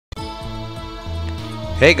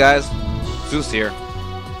Hey guys, Zeus here.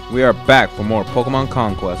 We are back for more Pokemon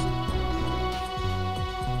Conquest.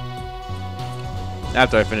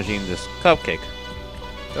 After I finish eating this cupcake.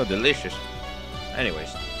 So delicious.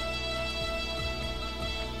 Anyways.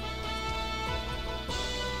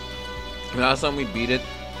 Last time we beat it,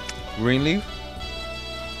 Greenleaf.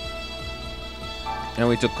 And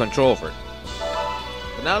we took control of it.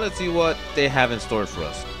 But now let's see what they have in store for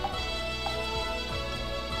us.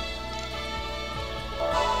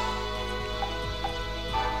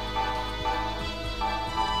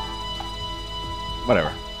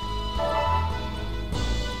 Whatever.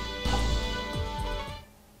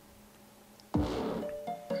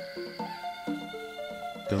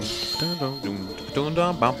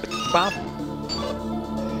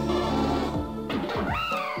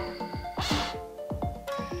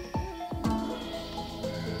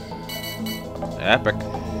 Epic.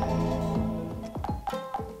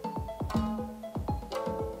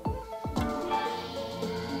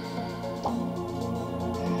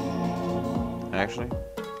 Actually.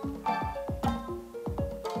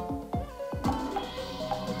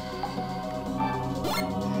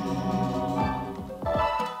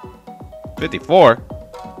 $54?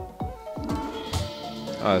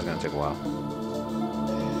 Oh, it's gonna take a while.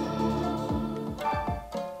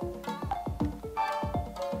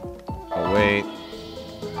 Oh, wait.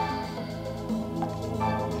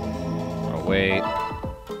 Oh, wait.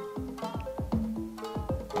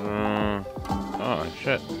 Oh,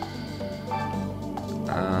 shit.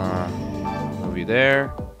 Move you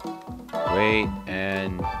there. Wait,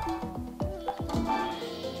 and...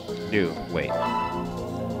 do. Wait.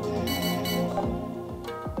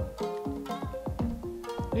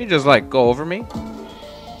 You just like go over me?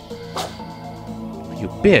 You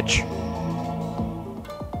bitch.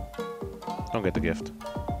 Don't get the gift.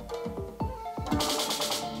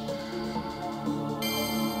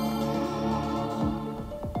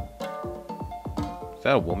 Is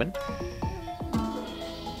that a woman?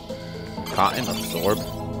 Cotton absorb?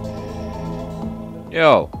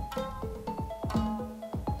 Yo.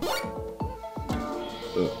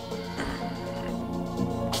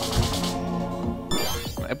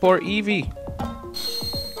 My poor Eevee.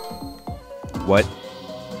 What?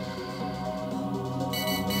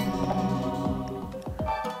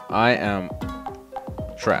 I am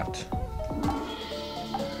trapped.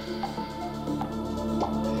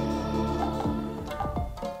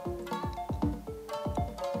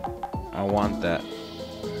 I want that.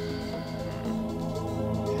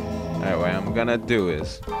 Alright, what I'm gonna do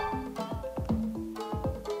is...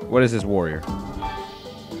 what is this warrior?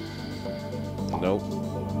 Nope.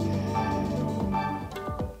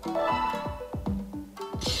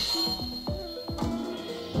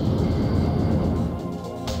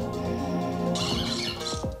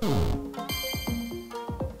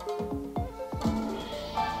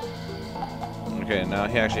 Okay, now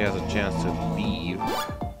he actually has a chance to leave.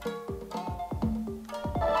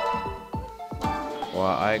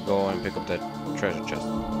 While I go and pick up that treasure chest.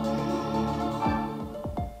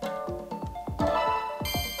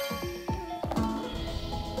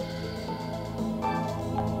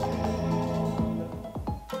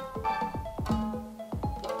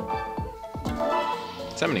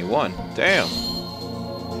 $71. Damn.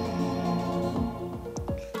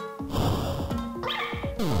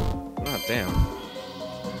 God damn.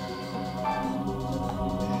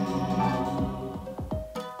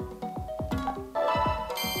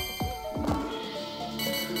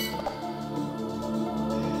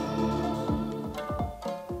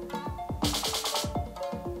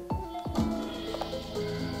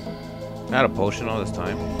 I had a potion all this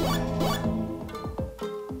time.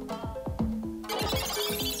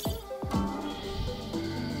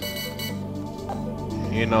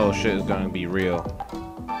 You know shit is gonna be real.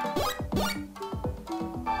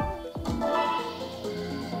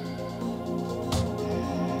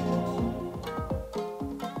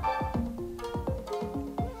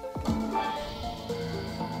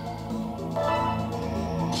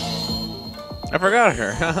 I forgot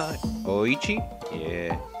her. Oichi?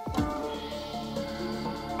 Yeah.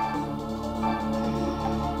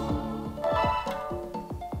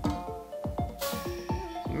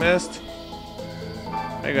 Missed.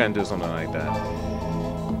 How you gonna do something like that?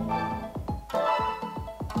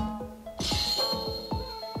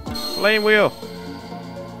 Flame wheel!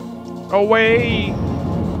 Away!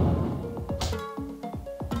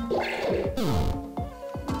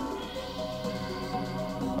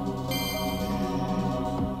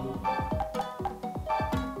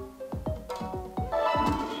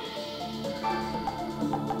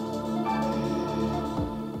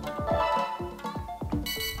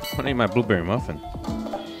 I need my blueberry muffin.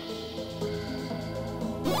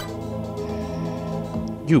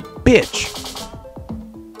 You bitch!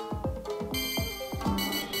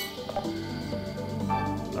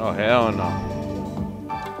 Oh, hell no.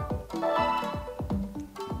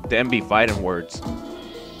 Them be fighting words.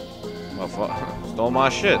 Motherfucker. Stole my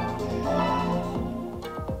shit.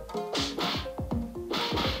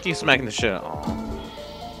 Keep smacking the shit. Aw.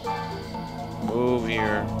 Move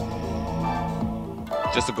here.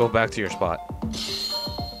 Just to go back to your spot.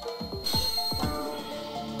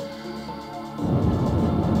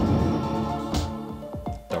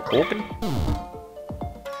 The open?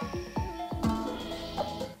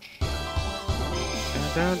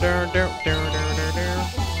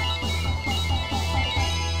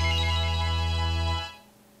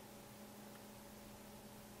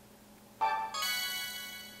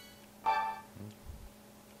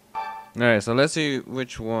 Alright, so let's see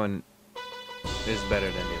which one is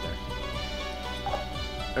better than the other.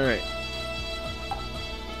 Alright.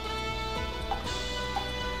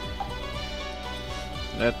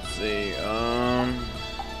 Let's see,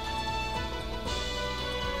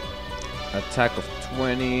 attack of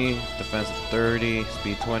 20, defense of 30,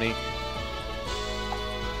 speed 20.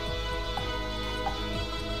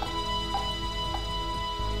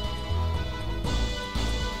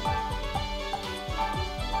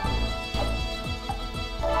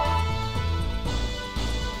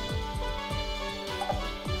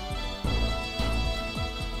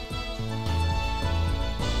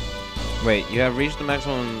 Wait, you have reached the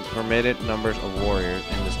maximum permitted numbers of warriors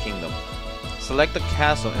in this kingdom. Select the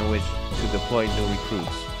castle in which to deploy new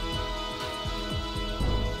recruits.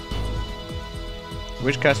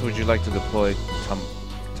 Which castle would you like to deploy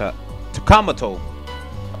Takamoto?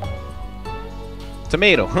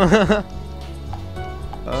 Tomato.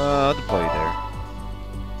 I'll deploy you there.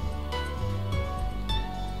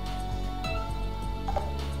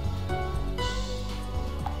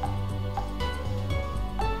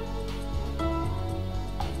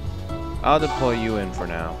 I'll deploy you in for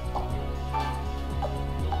now.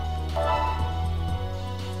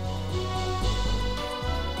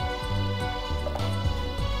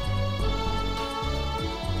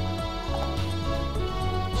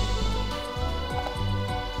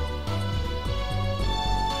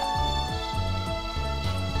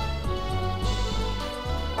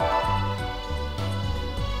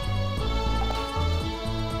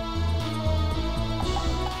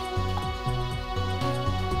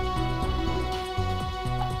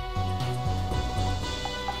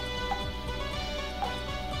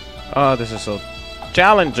 Oh, this is so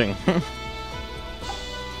challenging. This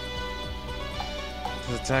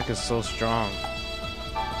attack is so strong.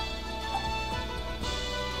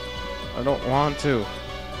 I don't want to.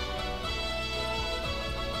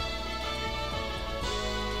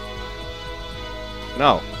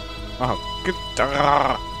 No. Oh, good.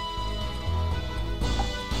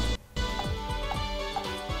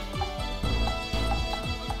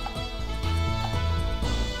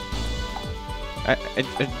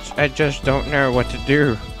 I just don't know what to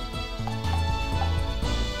do.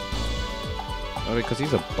 Oh, because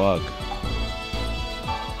he's a bug.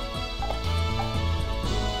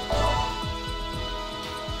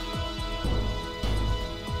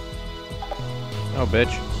 Oh,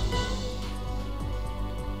 bitch.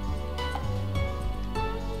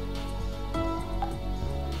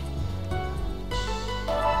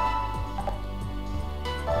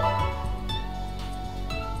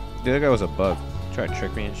 The other guy was a bug. Try to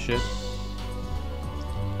trick me and shit.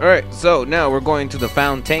 Alright, so now we're going to the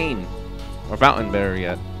fountain. Or fountain, better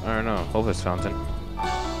yet. I don't know. Hope it's fountain.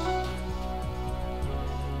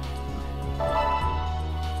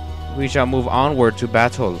 We shall move onward to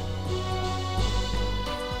battle.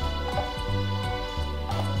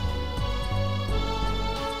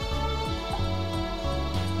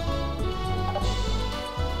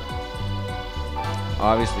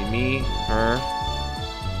 Obviously me, her.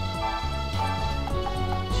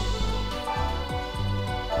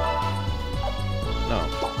 No.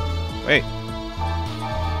 Wait.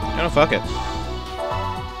 No, fuck it.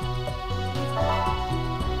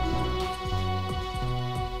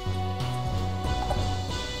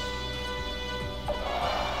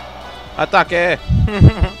 Ataque!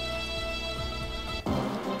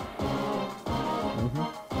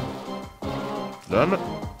 Done it.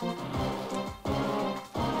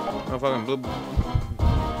 No fucking blue.